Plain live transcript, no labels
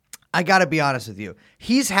I got to be honest with you.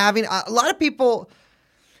 He's having a lot of people.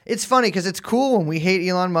 It's funny because it's cool when we hate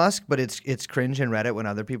Elon Musk, but it's cringe in Reddit when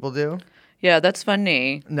other people do. Yeah, that's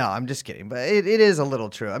funny. No, I'm just kidding, but it is a little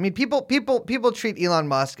true. I mean, people treat Elon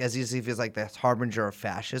Musk as if he's like the harbinger of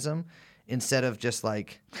fascism instead of just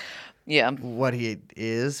like what he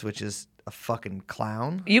is, which is a fucking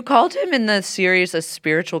clown. You called him in the series a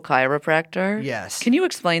spiritual chiropractor? Yes. Can you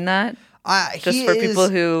explain that? Just for people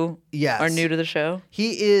who are new to the show?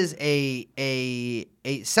 He is much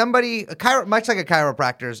like a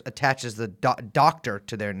chiropractor attaches the doctor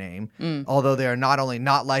to their name, although they are not only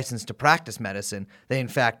not licensed to practice medicine, they in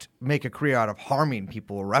fact make a career out of harming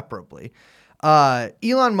people irreparably.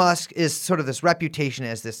 Elon Musk is sort of this reputation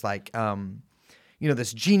as this like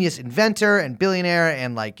this genius inventor and billionaire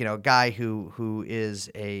and like, a guy who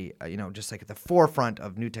is just like at the forefront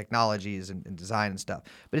of new technologies and design and stuff.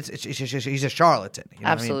 But he's a charlatan.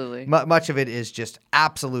 Absolutely. Much of it is just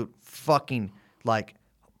absolute fucking like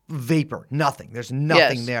vapor. Nothing. There's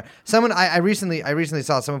nothing there. Someone I recently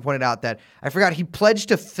saw someone pointed out that I forgot he pledged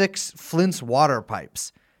to fix Flint's water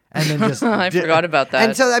pipes. And then just I forgot about that.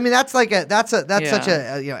 And so I mean that's such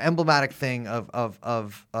a emblematic thing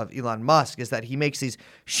of Elon Musk is that he makes these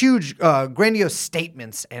huge grandiose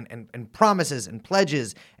statements and promises and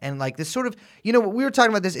pledges and like this sort of what we were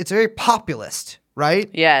talking about this, it's very populist, right?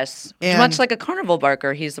 Yes. And much like a carnival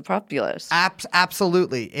barker, he's a populist.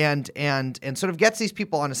 Absolutely. And sort of gets these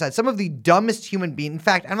people on his side. Some of the dumbest human beings, in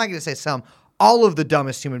fact, I'm not going to say some, all of the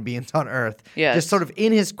dumbest human beings on earth, just sort of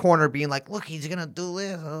in his corner being like, look, he's going to do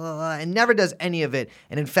this, and never does any of it.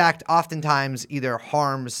 And in fact, oftentimes either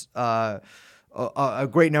harms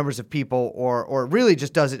great numbers of people or really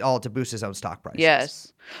just does it all to boost his own stock prices.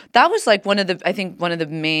 Yes. That was like one of the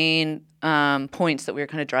main points that we were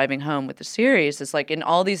kind of driving home with the series is like in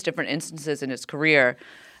all these different instances in his career,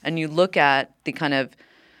 and you look at the kind of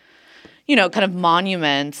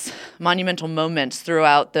monumental moments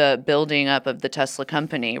throughout the building up of the Tesla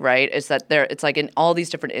company, right? Is that it's like in all these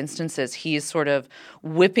different instances, he's sort of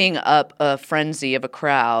whipping up a frenzy of a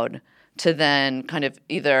crowd to then kind of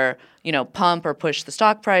either, pump or push the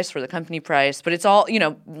stock price for the company price. But it's all,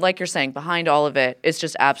 like you're saying, behind all of it, it's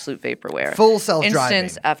just absolute vaporware. Full self-driving.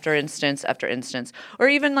 Instance after instance after instance. Or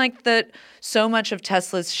even like that so much of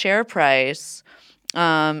Tesla's share price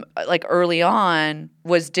like early on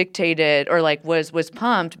was dictated or like was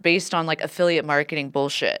pumped based on like affiliate marketing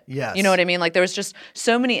bullshit. Yes. You know what I mean? Like there was just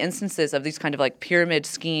so many instances of these kind of like pyramid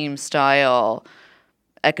scheme style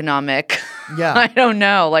economic, I don't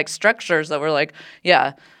know, like structures that were like,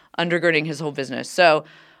 undergirding his whole business. So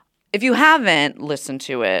if you haven't listened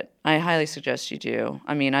to it, I highly suggest you do.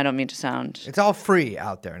 I mean, I don't mean to sound... It's all free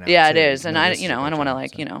out there now. Yeah, it is. And I don't want to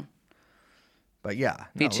like, But yeah,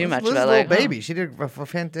 be too much Liz about little like baby. She did a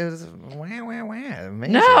fantastic.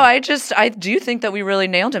 Amazing. No, I do think that we really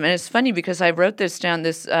nailed him, and it's funny because I wrote this down.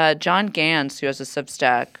 This John Gans, who has a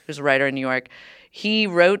Substack, who's a writer in New York, he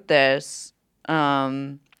wrote this.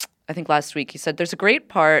 I think last week he said there's a great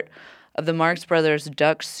part of the Marx Brothers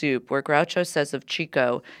Duck Soup where Groucho says of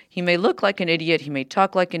Chico, he may look like an idiot, he may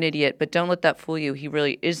talk like an idiot, but don't let that fool you. He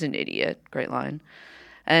really is an idiot. Great line.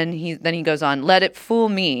 And then he goes on, let it fool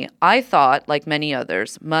me. I thought, like many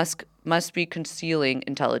others, Musk must be concealing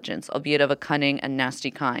intelligence, albeit of a cunning and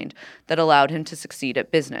nasty kind, that allowed him to succeed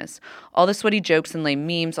at business. All the sweaty jokes and lame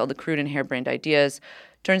memes, all the crude and harebrained ideas,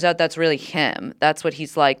 turns out that's really him. That's what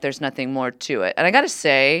he's like. There's nothing more to it. And I got to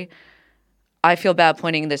say, I feel bad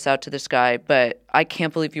pointing this out to this guy, but I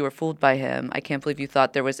can't believe you were fooled by him. I can't believe you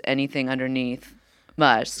thought there was anything underneath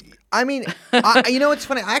Musk. I mean, it's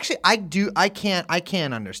funny. I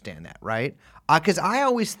can't understand that, right? Because I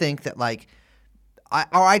always think that like,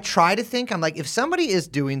 I try to think, I'm like, if somebody is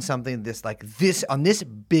doing something this on this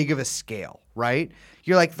big of a scale, right?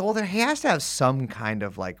 You're like, well, there has to have some kind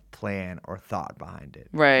of like plan or thought behind it.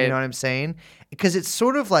 Right. You know what I'm saying? Because it's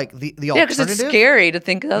sort of like the alternative. Yeah, because it's scary to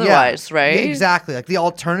think otherwise, right? Yeah, exactly. Like the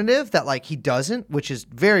alternative that like he doesn't, which is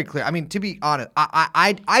very clear. I mean, to be honest,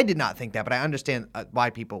 I did not think that, but I understand why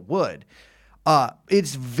people would.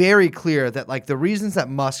 It's very clear that like the reasons that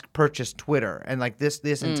Musk purchased Twitter and like this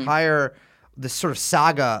entire this sort of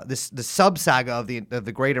saga, the sub saga of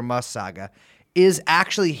the greater Musk saga, is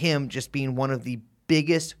actually him just being one of the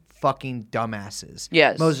biggest fucking dumbasses.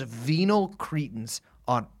 Yes. Most venal cretins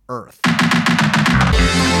on earth.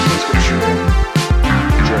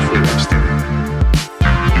 Jeffrey Epstein.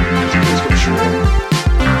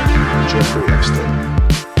 Jeffrey Epstein.